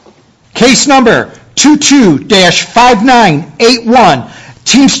Case number 22-5981,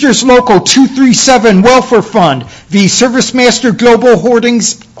 Teamsters Local 237 Welfare Fund v. ServiceMaster Global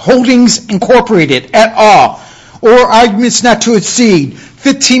Holdings Incorporated et al. Or arguments not to exceed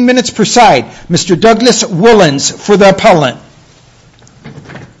 15 minutes per side. Mr. Douglas Willens for the appellant.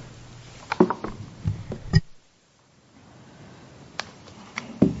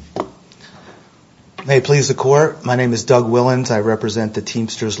 May it please the Court, my name is Doug Willens. I represent the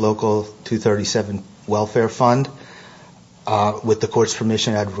Teamsters Local 237 Welfare Fund. With the Court's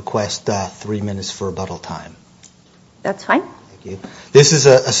permission, I'd request 3 minutes for rebuttal time. That's fine. Thank you. This is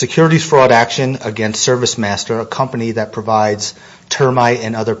a securities fraud action against ServiceMaster, a company that provides termite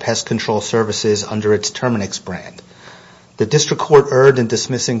and other pest control services under its Terminix brand. The District Court erred in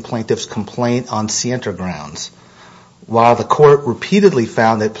dismissing plaintiff's complaint on scienter grounds. While the Court repeatedly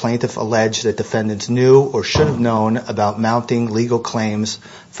found that plaintiff alleged that defendants knew or should have known about mounting legal claims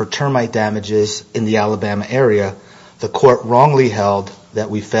for termite damages in the Alabama area, the Court wrongly held that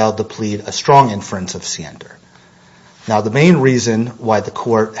we failed to plead a strong inference of scienter. Now, the main reason why the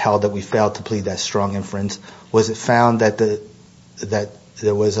Court held that we failed to plead that strong inference was it found that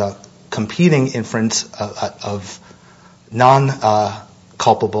there was a competing inference of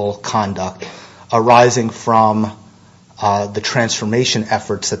non-culpable conduct arising from the transformation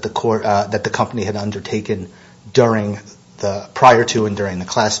efforts that the company had undertaken prior to and during the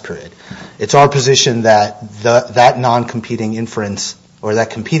class period. It's our position that that non-competing inference or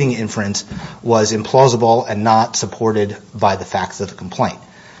that competing inference was implausible and not supported by the facts of the complaint.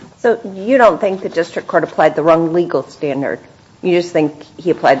 So you don't think the District Court applied the wrong legal standard? You just think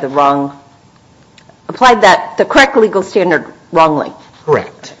he applied the correct legal standard wrongly?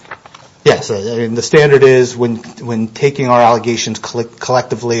 Correct. Yes, and the standard is when taking our allegations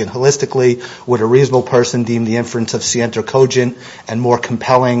collectively and holistically, would a reasonable person deem the inference of scienter cogent and more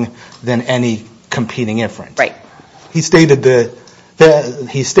compelling than any competing inference? Right. He stated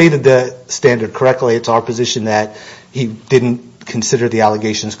the standard correctly. It's our position that he didn't consider the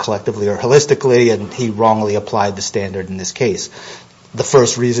allegations collectively or holistically, and he wrongly applied the standard in this case. The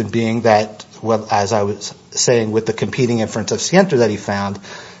first reason being that, well, as I was saying, with the competing inference of scienter that he found,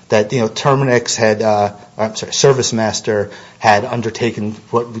 that ServiceMaster had undertaken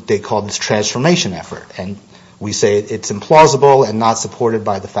what they called this transformation effort, and we say it's implausible and not supported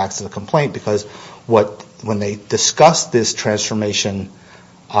by the facts of the complaint because when they discussed this transformation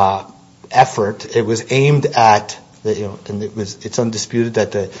effort, it was aimed at it's undisputed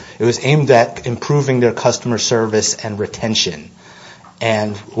that it was aimed at improving their customer service and retention.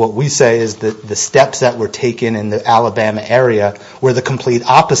 And what we say is that the steps that were taken in the Alabama area were the complete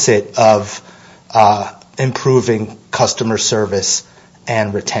opposite of improving customer service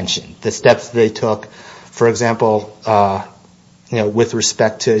and retention. The steps they took, for example, with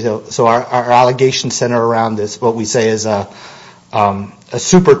respect to, so our allegations center around this, what we say is a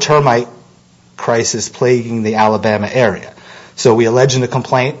super termite crisis plaguing the Alabama area. So we allege in the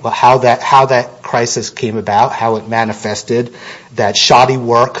complaint how that crisis came about, how it manifested, that shoddy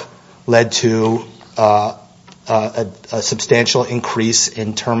work led to a substantial increase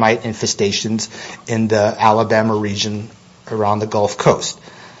in termite infestations in the Alabama region around the Gulf Coast.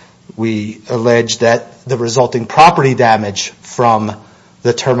 We allege that the resulting property damage from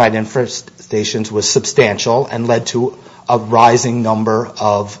the termite infestations was substantial and led to a rising number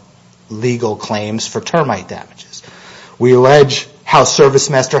of legal claims for termite damages. We allege how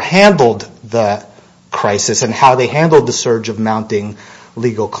ServiceMaster handled the crisis and how they handled the surge of mounting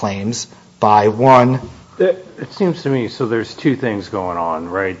legal claims by one. It seems to me, so there's two things going on,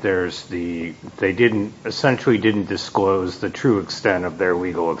 right? There's they essentially didn't disclose the true extent of their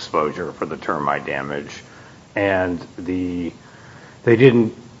legal exposure for the termite damage, and they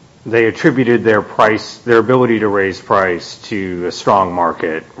attributed their ability to raise price to a strong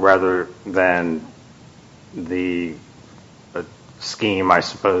market rather than the scheme, I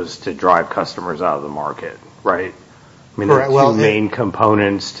suppose, to drive customers out of the market, right? I mean, there are two main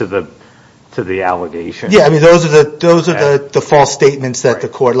components to the allegation. Yeah, I mean, those are the false statements that the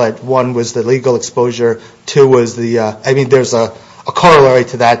court led. One was the legal exposure. Two was there's a corollary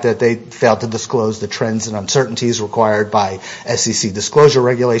to that they failed to disclose the trends and uncertainties required by SEC disclosure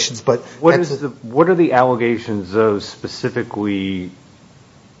regulations. But what are the allegations, though, specifically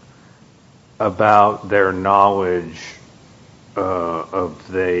about their knowledge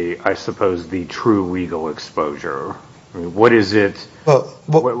of the true legal exposure? I mean, what is it?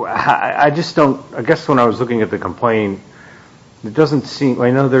 I guess when I was looking at the complaint, it doesn't seem,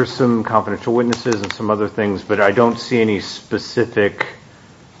 I know there's some confidential witnesses and some other things, but I don't see any specific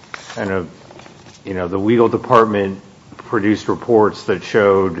kind of, the legal department produced reports that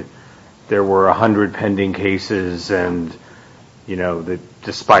showed there were 100 pending cases, and that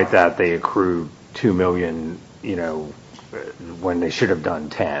despite that they accrued $2 million, when they should have done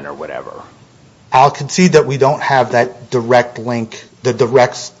 10 or whatever. I'll concede that we don't have that direct link, the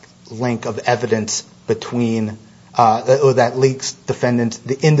direct link of evidence between or that leaks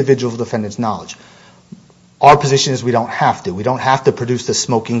the individual defendant's knowledge. Our position is we don't have to. We don't have to produce the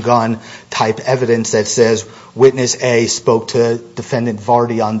smoking gun type evidence that says witness A spoke to defendant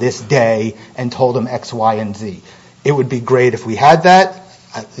Vardy on this day and told him X, Y, and Z. It would be great if we had that.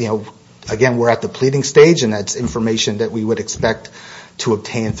 Again, we're at the pleading stage, and that's information that we would expect to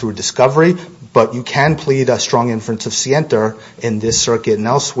obtain through discovery. But you can plead a strong inference of scienter in this circuit and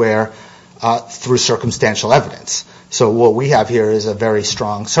elsewhere through circumstantial evidence. So what we have here is a very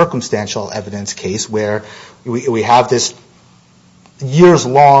strong circumstantial evidence case where we have this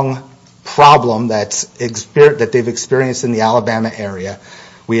years-long problem that they've experienced in the Alabama area.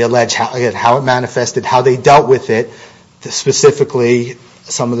 We allege how it manifested, how they dealt with it. Specifically,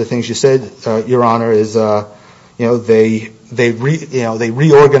 some of the things you said, Your Honor, is they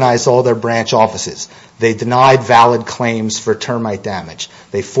reorganized all their branch offices. They denied valid claims for termite damage.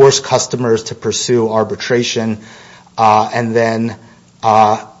 They forced customers to pursue arbitration, and then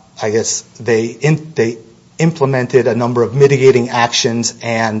they implemented a number of mitigating actions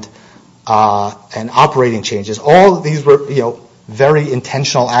and operating changes. All of these were very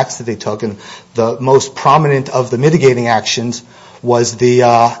intentional acts that they took, and the most prominent of the mitigating actions was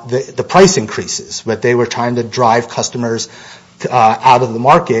the price increases, but they were trying to drive customers out of the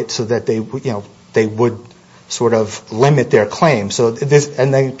market so that they would sort of limit their claims. So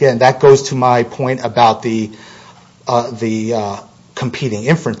and then again, that goes to my point about the competing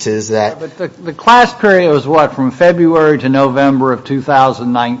inferences that. But the class period was what, from February to November of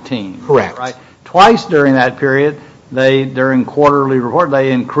 2019? Correct. Right. Twice during that period, during quarterly report,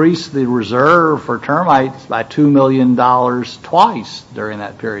 they increased the reserve for termites by $2 million twice during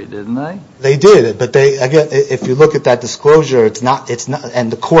that period, didn't they? They did, but again, if you look at that disclosure, it's not,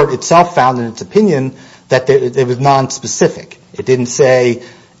 and the court itself found in its opinion that it was non-specific. It didn't say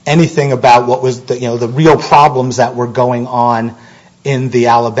anything about what was the real problems that were going on in the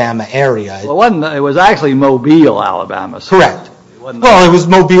Alabama area. Well, it was actually Mobile, Alabama. So correct. Well, it was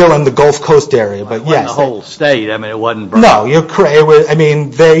Mobile and the Gulf Coast area, but yes. The whole state. I mean, it wasn't. No, you're correct.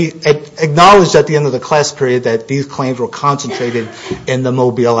 They acknowledged at the end of the class period that these claims were concentrated in the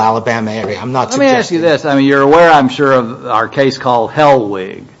Mobile, Alabama area. I'm not suggesting. Let me ask you this. I mean, you're aware, I'm sure, of our case called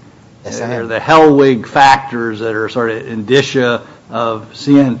Hellwig. Yes, They're the Hellwig factors that are sort of indicia of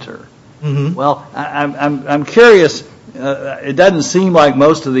scienter. Mm-hmm. Well, I'm curious. It doesn't seem like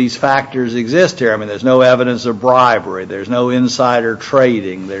most of these factors exist here. I mean, there's no evidence of bribery. There's no insider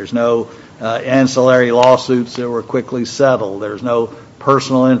trading. There's no ancillary lawsuits that were quickly settled. There's no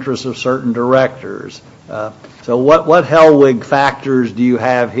personal interest of certain directors. So what Hellwig factors do you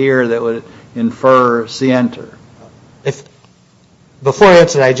have here that would infer scienter? Before I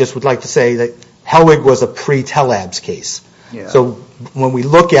answer that, I just would like to say that Hellwig was a pre-Telabs case. Yeah. So when we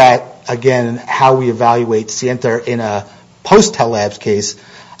look at, again, how we evaluate scienter in a post-Telabs case,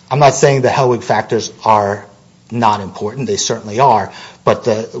 I'm not saying the Hellwig factors are not important. They certainly are.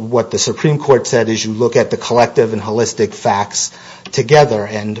 But what the Supreme Court said is you look at the collective and holistic facts together.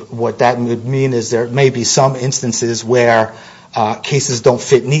 And what that would mean is there may be some instances where cases don't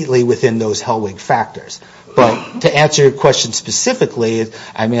fit neatly within those Hellwig factors. But to answer your question specifically,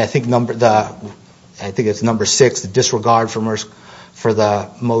 I mean, I think it's number 6, the disregard for the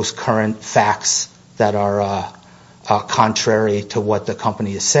most current facts that are contrary to what the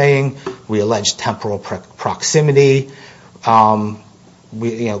company is saying. We allege temporal proximity. There's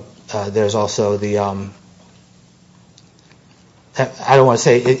also the I don't want to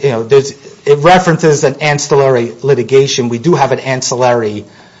say it references an ancillary litigation. We do have an ancillary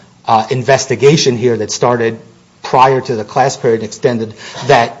investigation here that started prior to the class period extended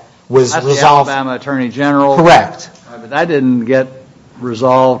that was That's resolved. The Alabama Attorney General. Correct. But that didn't get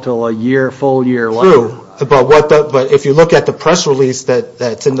resolved till a full year later. True. But if you look at the press release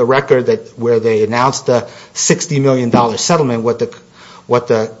that's in the record where they announced the $60 million settlement, what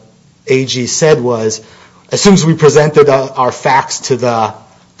the AG said was, as soon as we presented our facts to the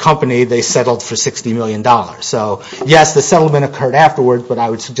company, they settled for $60 million. So yes, the settlement occurred afterwards, but I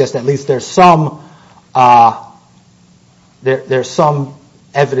would suggest at least there's some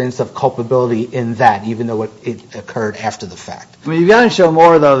evidence of culpability in that, even though it occurred after the fact. I mean, you've got to show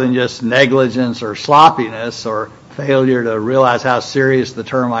more, though, than just negligence or sloppiness or failure to realize how serious the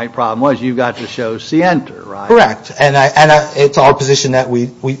termite problem was. You've got to show scienter, right? Correct. And it's our position that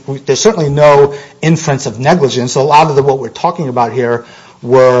there's certainly no inference of negligence. So a lot of what we're talking about here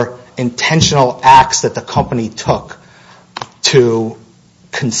were intentional acts that the company took to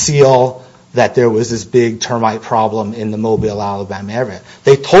conceal that there was this big termite problem in the Mobile, Alabama area.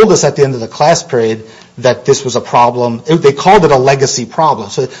 They told us at the end of the class period that this was a problem. They called it a legacy problem.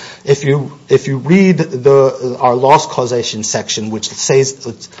 So if you read our loss causation section, which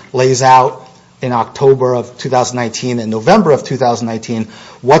lays out in October of 2019 and November of 2019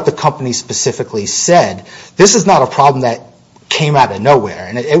 what the company specifically said, this is not a problem that came out of nowhere.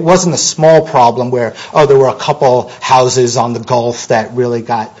 And it wasn't a small problem where, there were a couple houses on the Gulf that really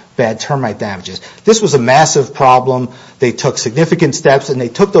got bad termite damages. This was a massive problem. They took significant steps, and they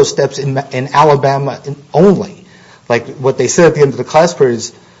took those steps in Alabama only. Like what they said at the end of the class period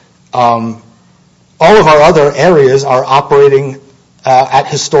is, all of our other areas are operating at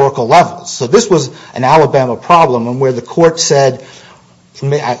historical levels. So this was an Alabama problem, and where the court said,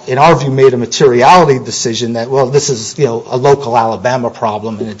 in our view, made a materiality decision that, this is a local Alabama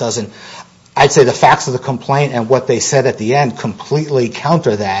problem, and it doesn't. I'd say the facts of the complaint and what they said at the end completely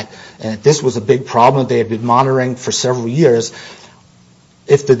counter that, and this was a big problem they had been monitoring for several years.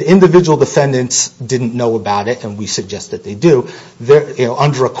 If the individual defendants didn't know about it, and we suggest that they do,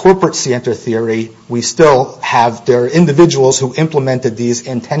 under a corporate scienter theory, we still have there are individuals who implemented these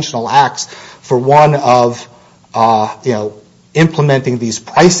intentional acts for one of implementing these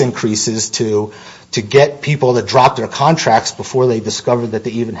price increases to get people to drop their contracts before they discovered that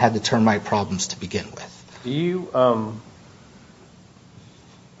they even had the termite problems to begin with. Do you?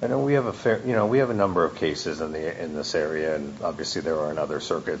 I know we have a number of cases in this area, and obviously there are in other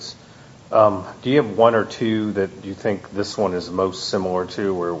circuits. Do you have one or two that you think this one is most similar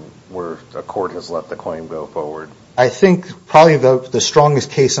to, where a court has let the claim go forward? I think probably the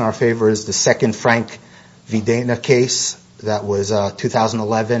strongest case in our favor is the second Frank v. Dana case. That was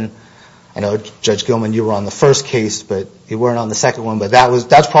 2011. I know, Judge Gilman, you were on the first case, but you weren't on the second one. But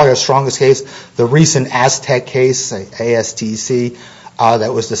that's probably our strongest case. The recent Aztec case, ASTC,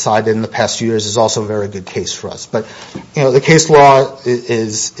 that was decided in the past few years is also a very good case for us. But the case law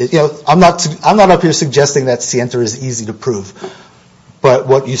is I'm not up here suggesting that scienter is easy to prove. But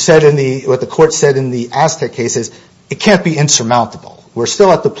what the court said in the Aztec case is it can't be insurmountable. We're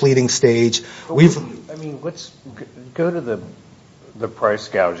still at the pleading stage. Let's go to the price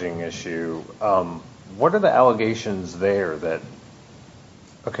gouging issue. What are the allegations there that?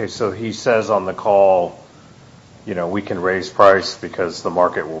 Okay, so he says on the call, we can raise price because the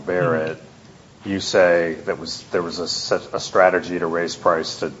market will bear it. You say there was a strategy to raise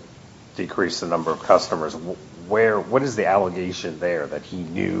price to decrease the number of customers. What is the allegation there that he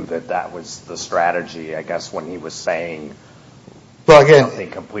knew that was the strategy, I guess, when he was saying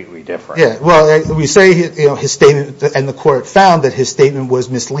something completely different? Yeah, well, we say his statement, and the court found that his statement was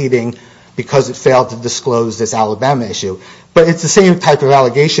misleading because it failed to disclose this Alabama issue. But it's the same type of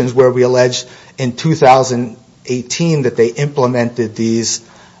allegations where we allege in 2018 that they implemented these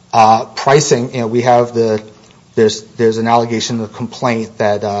pricing. We have there's an allegation in the complaint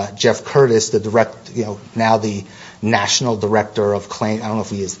that Jeff Curtis, now the national director of claim, I don't know if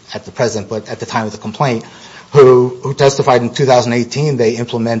he is at the present, but at the time of the complaint, who testified in 2018 they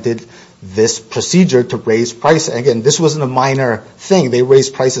implemented this procedure to raise price. Again, this wasn't a minor thing. They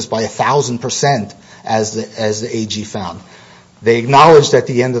raised prices by 1,000%, as the AG found. They acknowledged at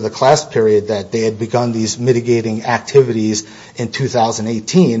the end of the class period that they had begun these mitigating activities in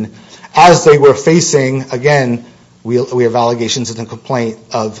 2018 as they were facing, again, we have allegations in the complaint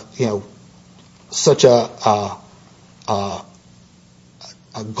of such a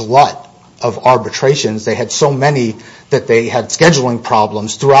glut of arbitrations. They had so many that they had scheduling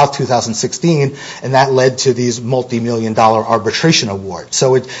problems throughout 2016, and that led to these multi-million-dollar arbitration awards.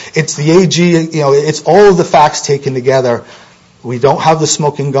 So it's the AG, it's all of the facts taken together. We don't have the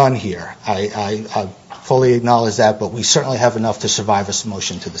smoking gun here. I fully acknowledge that, but we certainly have enough to survive a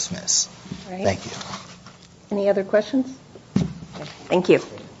motion to dismiss. Right. Thank you. Any other questions? Okay. Thank you.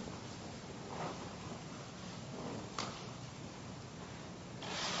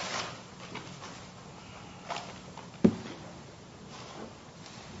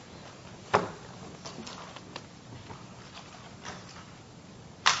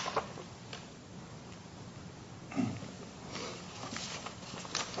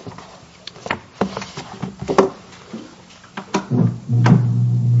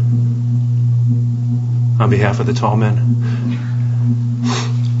 On behalf of the tall men.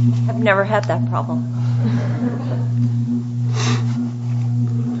 I've never had that problem.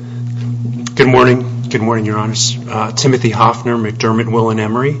 Good morning. Good morning, Your Honors. Timothy Hoffner, McDermott, Will, and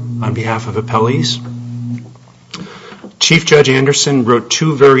Emery, on behalf of appellees. Chief Judge Anderson wrote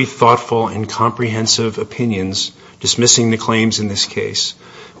two very thoughtful and comprehensive opinions dismissing the claims in this case.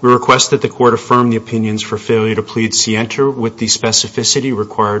 We request that the Court affirm the opinions for failure to plead scienter with the specificity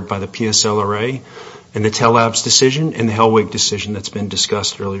required by the PSLRA and the Tellabs decision and the Hellwig decision that's been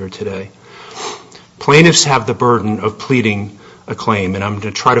discussed earlier today. Plaintiffs have the burden of pleading a claim, and I'm going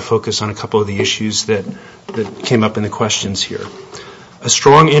to try to focus on a couple of the issues that came up in the questions here. A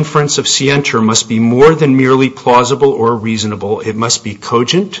strong inference of scienter must be more than merely plausible or reasonable. It must be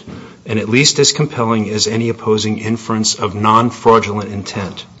cogent and at least as compelling as any opposing inference of non-fraudulent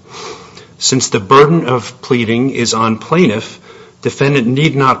intent. Since the burden of pleading is on plaintiff, defendant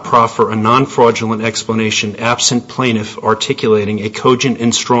need not proffer a non-fraudulent explanation absent plaintiff articulating a cogent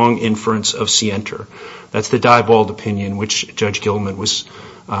and strong inference of scienter. That's the Diebold opinion, which Judge Gilman was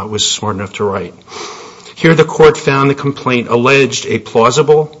smart enough to write. Here the Court found the complaint alleged a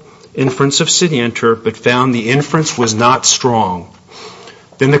plausible inference of scienter, but found the inference was not strong.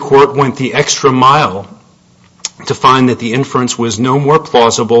 Then the Court went the extra mile to find that the inference was no more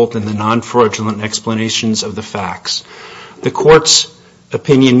plausible than the non-fraudulent explanations of the facts. The Court's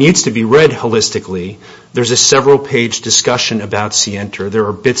opinion needs to be read holistically. There's a several-page discussion about scienter. There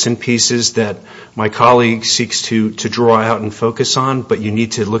are bits and pieces that my colleague seeks to draw out and focus on, but you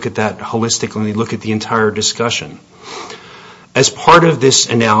need to look at that holistically, look at the entire discussion. As part of this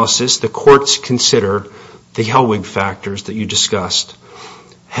analysis, the courts consider the Hellwig factors that you discussed.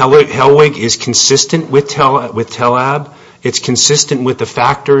 Hellwig is consistent with Tellab. It's consistent with the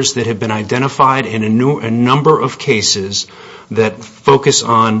factors that have been identified in a number of cases that focus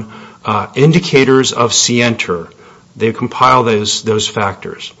on indicators of scienter. They compile those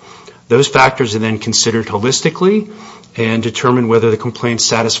factors. Those factors are then considered holistically and determine whether the complaint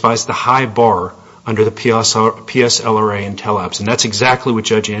satisfies the high bar under the PSLRA and Tellabs. And that's exactly what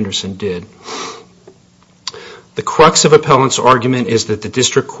Judge Anderson did. The crux of appellant's argument is that the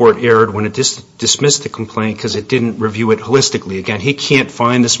district court erred when it dismissed the complaint because it didn't review it holistically. Again, he can't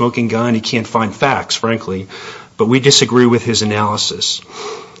find the smoking gun. He can't find facts, frankly. But we disagree with his analysis.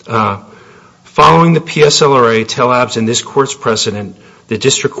 Following the PSLRA, Tellabs, and this court's precedent, the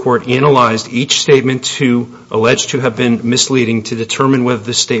district court analyzed each statement alleged to have been misleading to determine whether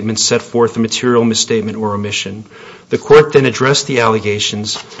the statement set forth a material misstatement or omission. The court then addressed the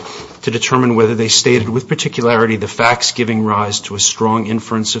allegations to determine whether they stated with particularity the facts giving rise to a strong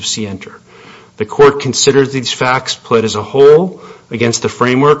inference of scienter. The court considers these facts pled as a whole against the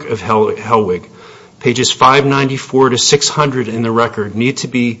framework of Hellwig. Pages 594 to 600 in the record need to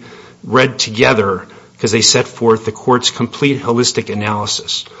be read together because they set forth the court's complete holistic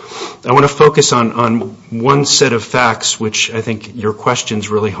analysis. I want to focus on one set of facts which I think your questions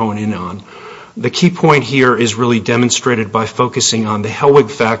really hone in on. The key point here is really demonstrated by focusing on the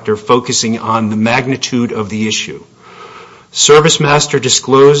Hellwig factor, focusing on the magnitude of the issue. ServiceMaster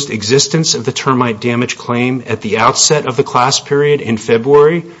disclosed existence of the termite damage claim at the outset of the class period in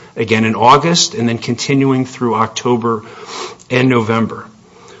February, again in August, and then continuing through October and November.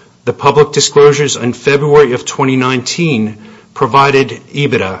 The public disclosures in February of 2019 provided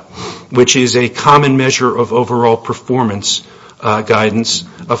EBITDA, which is a common measure of overall performance guidance,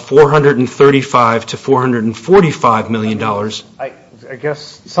 of $435 to $445 million. I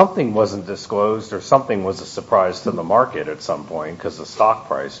guess something wasn't disclosed or something was a surprise to the market at some point because the stock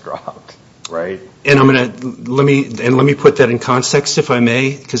price dropped, right? And let me put that in context, if I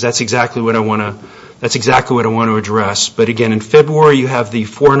may, because that's exactly what I want to address. But again, in February you have the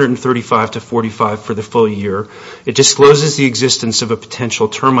 435 to 45 for the full year. It discloses the existence of a potential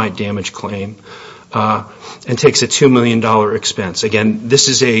termite damage claim and takes a $2 million expense. Again,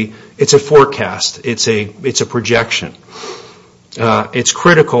 it's a forecast. It's a projection. It's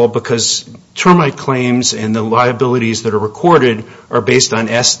critical because termite claims and the liabilities that are recorded are based on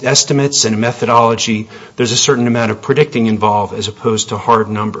estimates and methodology. There's a certain amount of predicting involved as opposed to hard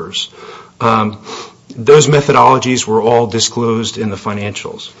numbers. Those methodologies were all disclosed in the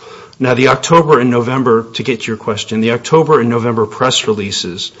financials. Now the October and November, to get to your question, the October and November press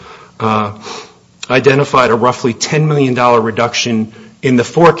releases identified a roughly $10 million reduction in the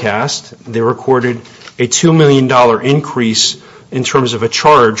forecast. They recorded a $2 million increase in terms of a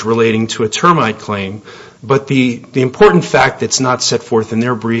charge relating to a termite claim. But the important fact that's not set forth in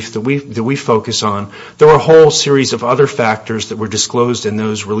their brief that we focus on, there were a whole series of other factors that were disclosed in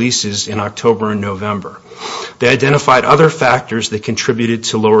those releases in October and November. They identified other factors that contributed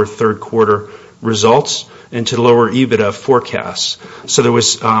to lower third quarter results and to lower EBITDA forecasts. So there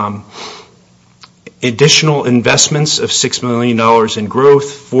was additional investments of $6 million in growth,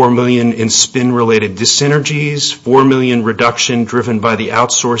 $4 million in spin-related dyssynergies, $4 million reduction driven by the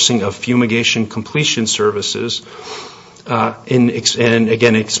outsourcing of fumigation completion services, and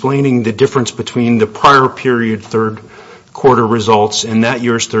again explaining the difference between the prior period third quarter results and that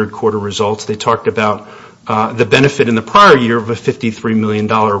year's third quarter results, they talked about the benefit in the prior year of a $53 million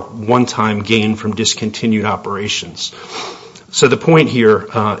one-time gain from discontinued operations. So the point here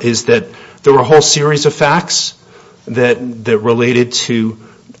is that there were a whole series of facts that related to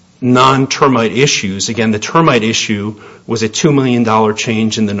non-termite issues. Again, the termite issue was a $2 million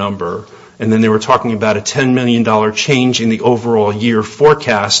change in the number, and then they were talking about a $10 million change in the overall year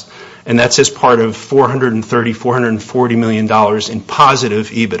forecast, and that's as part of $440 million in positive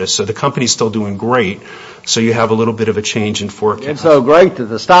EBITDA. So the company's still doing great, so you have a little bit of a change in forecast. It's so great that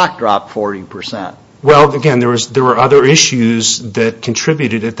the stock dropped 40%. Well, again, there were other issues that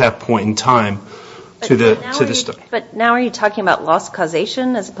contributed at that point in time to the stock. But now are you talking about loss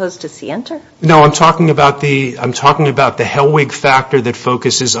causation as opposed to Sienter? No, I'm talking about the Hellwig factor that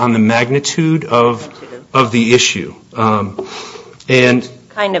focuses on the magnitude of the issue, and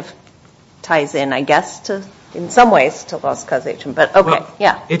kind of ties in, I guess, in some ways to loss causation. But okay, well,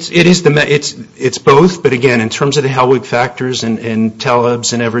 yeah, it's both. But again, in terms of the Hellwig factors and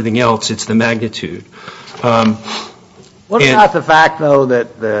TELEBS and everything else, it's the magnitude. What about the fact, though,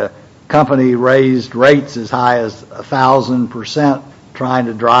 that the company raised rates as high as 1,000%, trying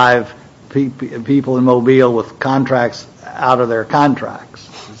to drive people in Mobile with contracts out of their contracts?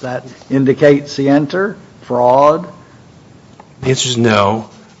 Does that indicate Sienter, fraud? The answer is no.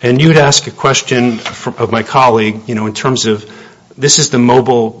 And you'd ask a question of my colleague, in terms of, this is the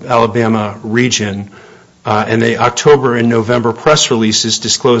Mobile, Alabama region, and the October and November press releases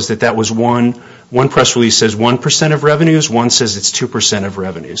disclosed that was one press release says 1% of revenues, one says it's 2% of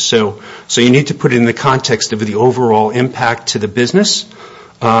revenues. So you need to put it in the context of the overall impact to the business.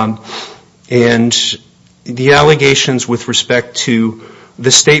 And the allegations with respect to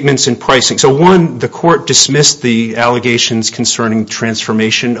the statements in pricing. So one, the court dismissed the allegations concerning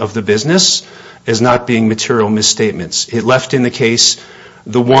transformation of the business as not being material misstatements. It left in the case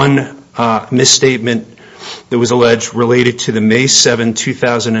the one misstatement that was alleged related to the May 7,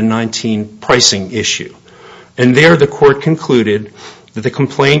 2019 pricing issue. And there the court concluded that the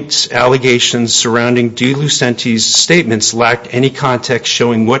complaint's allegations surrounding DeLucenti's statements lacked any context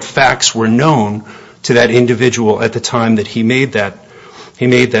showing what facts were known to that individual at the time that he made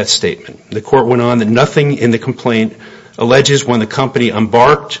that statement. The court went on that nothing in the complaint alleges when the company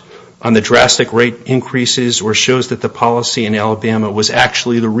embarked on the drastic rate increases or shows that the policy in Alabama was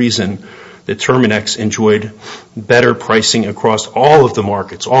actually the reason that Terminex enjoyed better pricing across all of the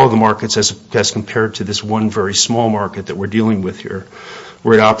markets as compared to this one very small market that we're dealing with here,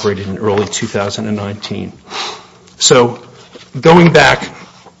 where it operated in early 2019. So going back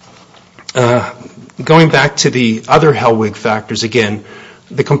to the other Hellwig factors, again,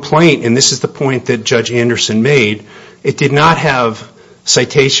 the complaint, and this is the point that Judge Anderson made, it did not have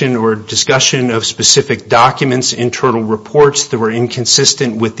citation or discussion of specific documents, internal reports that were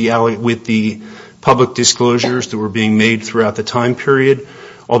inconsistent with the public disclosures that were being made throughout the time period.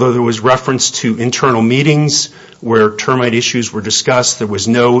 Although there was reference to internal meetings where termite issues were discussed, there was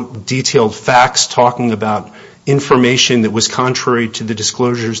no detailed facts talking about information that was contrary to the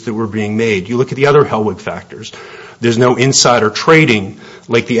disclosures that were being made. You look at the other Hellwig factors. There's no insider trading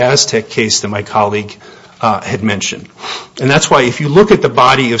like the Aztec case that my colleague had mentioned. And that's why if you look at the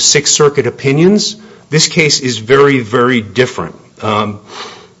body of Sixth Circuit opinions, this case is very, very different. Let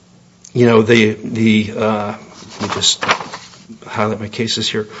me just highlight my cases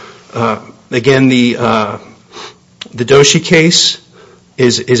here. Again, the Doshi case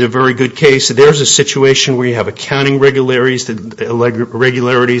is a very good case. There's a situation where you have accounting irregularities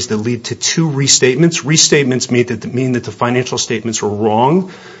that lead to two restatements. Restatements mean that the financial statements were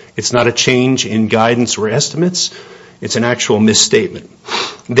wrong. It's not a change in guidance or estimates. It's an actual misstatement.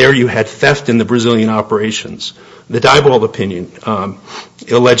 There you had theft in the Brazilian operations. The Diebold opinion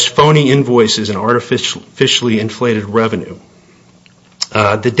alleged phony invoices and artificially inflated revenue.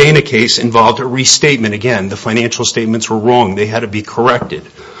 The Dana case involved a restatement. Again, the financial statements were wrong. They had to be corrected.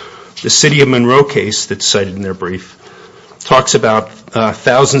 The City of Monroe case that's cited in their brief talks about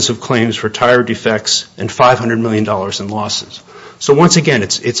thousands of claims for tire defects and $500 million in losses. So once again,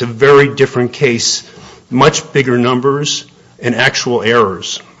 it's a very different case, much bigger numbers and actual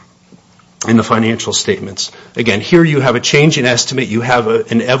errors in the financial statements. Again, here you have a change in estimate. You have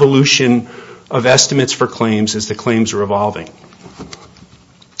an evolution of estimates for claims as the claims are evolving.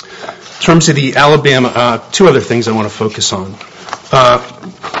 In terms of the Alabama, two other things I want to focus on.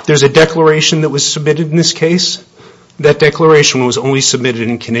 There's a declaration that was submitted in this case. That declaration was only submitted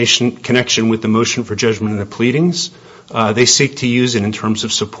in connection with the motion for judgment in the pleadings. They seek to use it in terms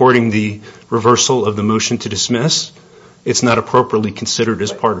of supporting the reversal of the motion to dismiss. it's not appropriately considered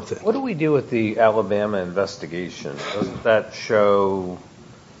as part of it. What do we do with the Alabama investigation? Doesn't that show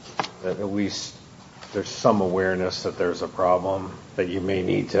that at least there's some awareness that there's a problem, that you may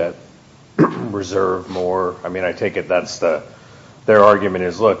need to reserve more? I mean, I take it their argument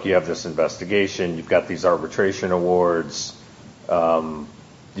is, look, you have this investigation, you've got these arbitration awards,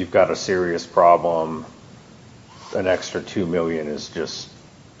 you've got a serious problem, an extra $2 million is just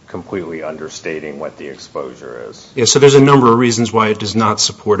completely understating what the exposure is. Yeah, so there's a number of reasons why it does not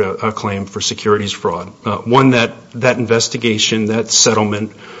support a claim for securities fraud. One, that investigation, that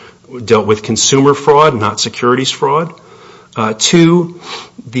settlement dealt with consumer fraud, not securities fraud. Two,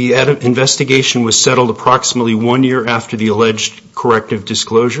 the investigation was settled approximately 1 year after the alleged corrective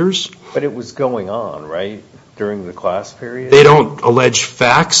disclosures. But it was going on, right, during the class period? They don't allege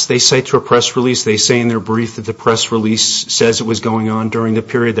facts. They cite to a press release. They say in their brief that the press release says it was going on during the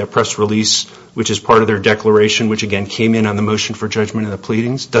period. That press release, which is part of their declaration, which again came in on the motion for judgment in the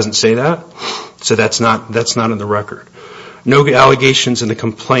pleadings, doesn't say that. So that's not in the record. No allegations in the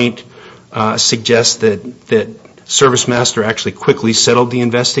complaint suggest that ServiceMaster actually quickly settled the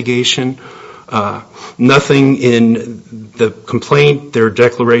investigation. Nothing in the complaint, their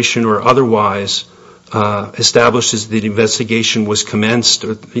declaration, or otherwise establishes that the investigation was commenced.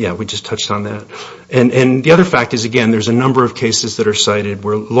 Yeah, we just touched on that. And the other fact is, again, there's a number of cases that are cited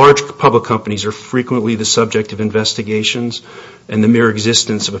where large public companies are frequently the subject of investigations, and the mere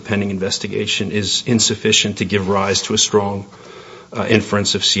existence of a pending investigation is insufficient to give rise to a strong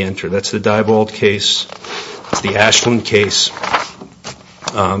inference of scienter. That's the Diebold case. It's the Ashland case.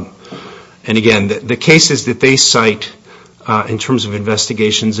 And again, the cases that they cite in terms of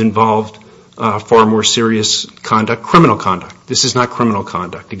investigations involved far more serious conduct, criminal conduct. This is not criminal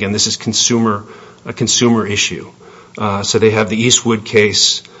conduct. Again, this is a consumer issue. So they have the Eastwood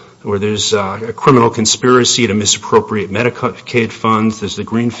case where there's a criminal conspiracy to misappropriate Medicaid funds. There's the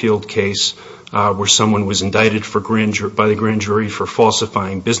Greenfield case where someone was indicted by the grand jury for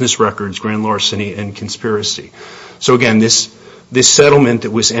falsifying business records, grand larceny, and conspiracy. So again, this settlement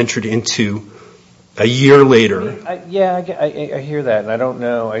that was entered into a year later. I hear that, and I don't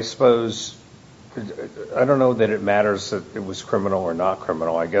know. I suppose I don't know that it matters that it was criminal or not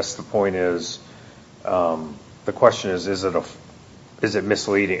criminal. I guess the point is, the question is it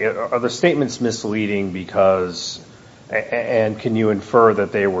misleading? Are the statements misleading because, and can you infer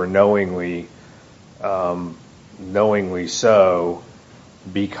that they were knowingly so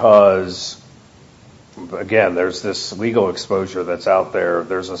because, again, there's this legal exposure that's out there.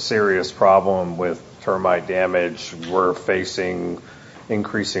 There's a serious problem with termite damage. We're facing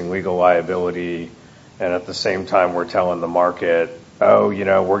increasing legal liability, and at the same time we're telling the market,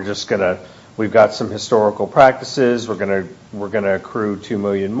 we've got some historical practices, we're gonna accrue $2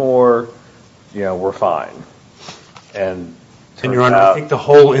 million more, we're fine. And Your Honor, I think the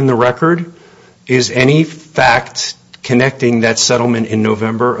hole in the record is any fact connecting that settlement in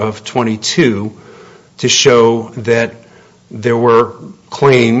November of 22 to show that there were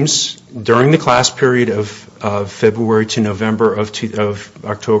claims during the class period of February to November of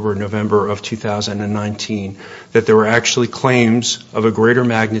October, November of 2019, that there were actually claims of a greater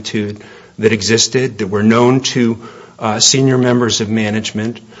magnitude that existed, that were known to senior members of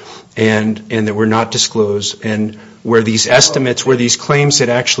management, and that were not disclosed, and where these estimates, where these claims had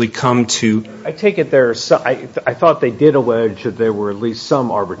actually come to. I take it I thought they did allege that there were at least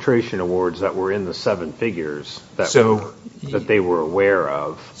some arbitration awards that were in the seven figures that they were aware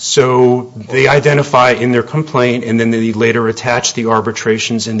of. So they identify in their complaint, and then they later attach the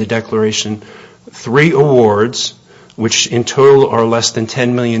arbitrations in the declaration, 3 awards, which in total are less than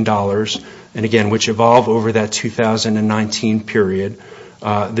 $10 million, and again, which evolve over that 2019 period.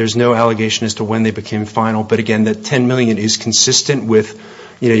 There's no allegation as to when they became final, but again, that $10 million is consistent with,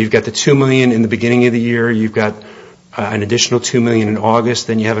 you've got the $2 million in the beginning of the year, you've got an additional $2 million in August,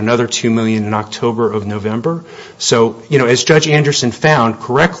 then you have another $2 million in October of November. So, as Judge Anderson found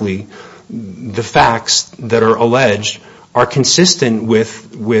correctly, the facts that are alleged are consistent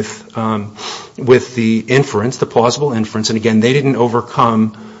with the inference, the plausible inference, and again, they didn't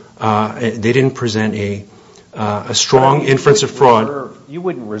present a strong inference of fraud. You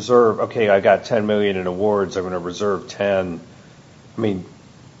wouldn't reserve, okay, I got $10 million in awards, I'm going to reserve 10. I mean,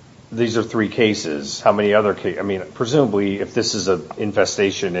 these are 3 cases. How many other cases? I mean, presumably, if this is an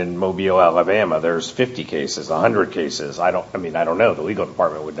infestation in Mobile, Alabama, there's 50 cases, 100 cases. I don't know. The legal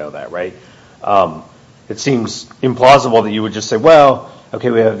department would know that, right? It seems implausible that you would just say, well, okay,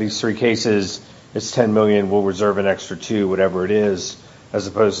 we have these 3 cases, it's $10 million, we'll reserve an extra 2, whatever it is, as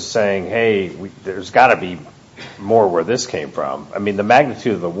opposed to saying, hey, there's got to be more where this came from. I mean, the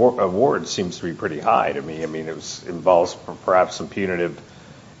magnitude of the award seems to be pretty high to me. I mean, involves perhaps some punitive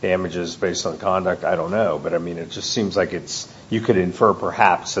damages based on conduct. I don't know, but I mean, it just seems like you could infer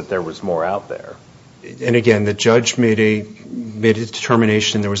perhaps that there was more out there. And again, the judge made a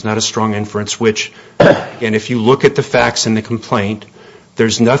determination there was not a strong inference, which, and if you look at the facts in the complaint,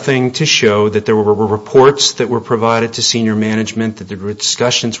 there's nothing to show that there were reports that were provided to senior management, that there were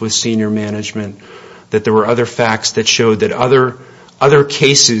discussions with senior management, that there were other facts that showed that other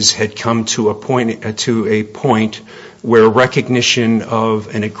cases had come to a point where recognition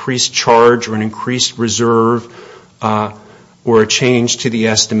of an increased charge or an increased reserve or a change to the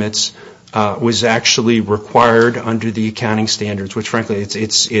estimates was actually required under the accounting standards, which frankly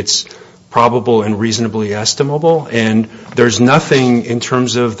it's probable and reasonably estimable. And there's nothing in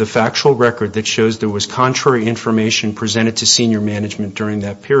terms of the factual record that shows there was contrary information presented to senior management during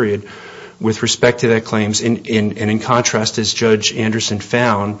that period with respect to that claims. And in contrast, as Judge Anderson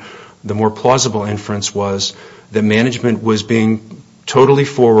found, the more plausible inference was that management was being totally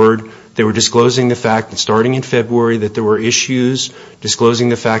forward. They were disclosing the fact that starting in February that there were issues, disclosing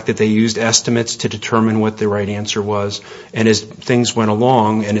the fact that they used estimates to determine what the right answer was. And as things went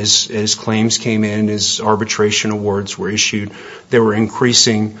along and as claims came in, as arbitration awards were issued, they were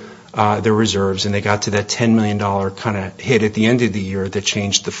increasing their reserves, and they got to that $10 million kind of hit at the end of the year that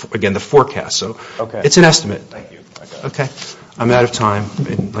changed, the forecast. So It's an estimate. Thank you. Okay. I'm out of time,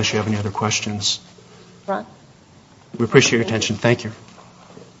 unless you have any other questions. Ron? We appreciate your attention. Thank you.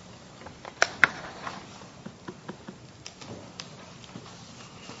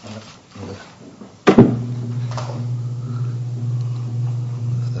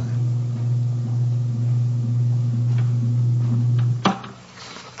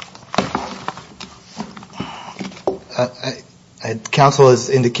 Counsel has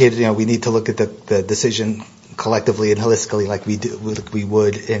indicated, we need to look at the decision collectively and holistically, like we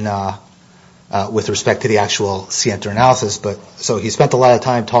would in with respect to the actual Sienta analysis. But so he spent a lot of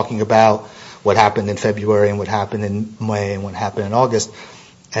time talking about what happened in February and what happened in May and what happened in August.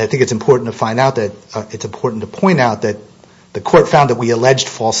 And I think it's important to point out that the court found that we alleged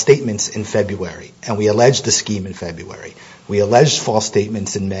false statements in February, and we alleged the scheme in February. We alleged false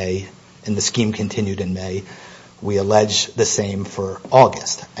statements in May, and the scheme continued in May. We allege the same for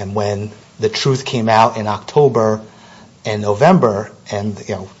August. And when the truth came out in October and November, and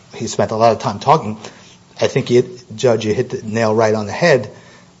he spent a lot of time talking, I think Judge, you hit the nail right on the head.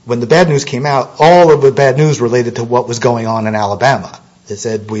 When the bad news came out, all of the bad news related to what was going on in Alabama. They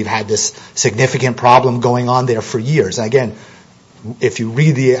said we've had this significant problem going on there for years. And again, if you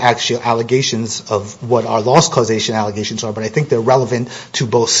read the actual allegations of what our loss causation allegations are, but I think they're relevant to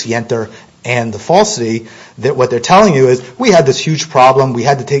both Sienta and the falsity, that what they're telling you is we had this huge problem. We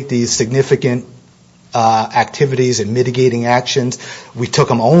had to take these significant activities and mitigating actions. We took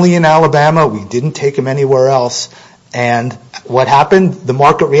them only in Alabama. We didn't take them anywhere else. And what happened? The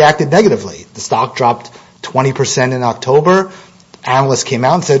market reacted negatively. The stock dropped 20% in October. Analysts came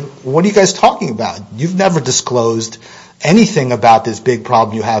out and said, what are you guys talking about? You've never disclosed anything about this big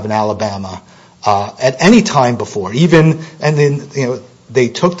problem you have in Alabama at any time before. They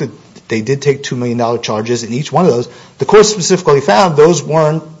did take $2 million charges in each one of those. The court specifically found those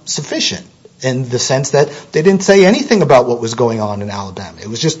weren't sufficient in the sense that they didn't say anything about what was going on in Alabama. It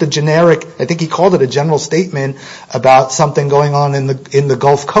was just a generic, I think he called it a general statement about something going on in the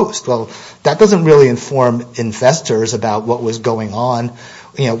Gulf Coast. Well, that doesn't really inform investors about what was going on.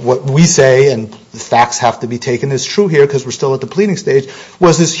 What we say, and the facts have to be taken as true here because we're still at the pleading stage,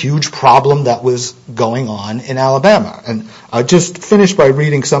 was this huge problem that was going on in Alabama. And I just finished by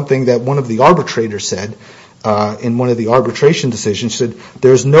reading something that one of the arbitrators said in one of the arbitration decisions. Said,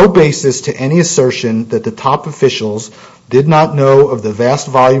 there's no basis to any assertion that the top officials did not know of the vast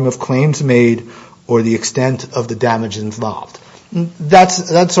volume of claims made or the extent of the damage involved.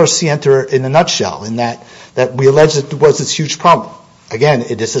 That's our Sienta in a nutshell, in that we allege that there was this huge problem. Again,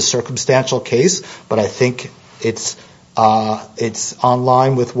 it is a circumstantial case, but I think it's on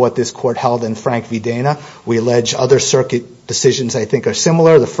line with what this court held in Frank v. Dana. We allege other circuit decisions I think are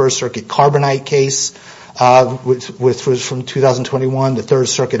similar. The First Circuit Carbonite case, which was from 2021, the Third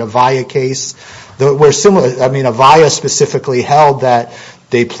Circuit Avaya case, were similar. I mean, Avaya specifically held that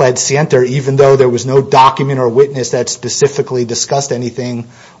they pled Sienta even though there was no document or witness that specifically discussed anything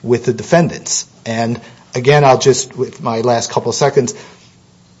with the defendants. And again, I'll just, with my last couple of seconds,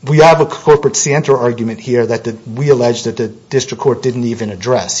 we have a corporate Sienta argument here that we allege that the district court didn't even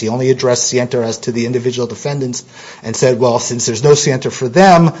address. He only addressed Sienta as to the individual defendants and said, well, since there's no Sienta for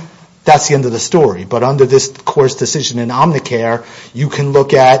them, that's the end of the story. But under this court's decision in Omnicare, you can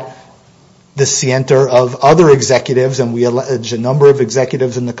look at the scienter of other executives, and we allege a number of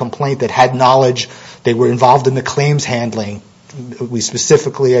executives in the complaint that had knowledge. They were involved in the claims handling. We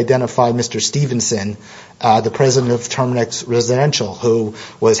specifically identified Mr. Stevenson, the president of Terminex Residential, who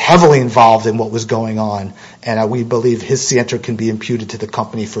was heavily involved in what was going on, and we believe his scienter can be imputed to the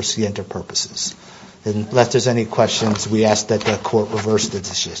company for scienter purposes. Unless there's any questions, we ask that the court reverse the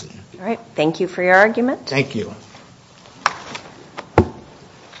decision. All right. Thank you for your argument. Thank you.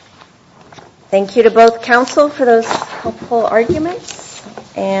 Thank you to both counsel for those helpful arguments.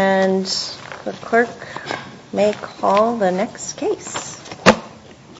 And the clerk may call the next case.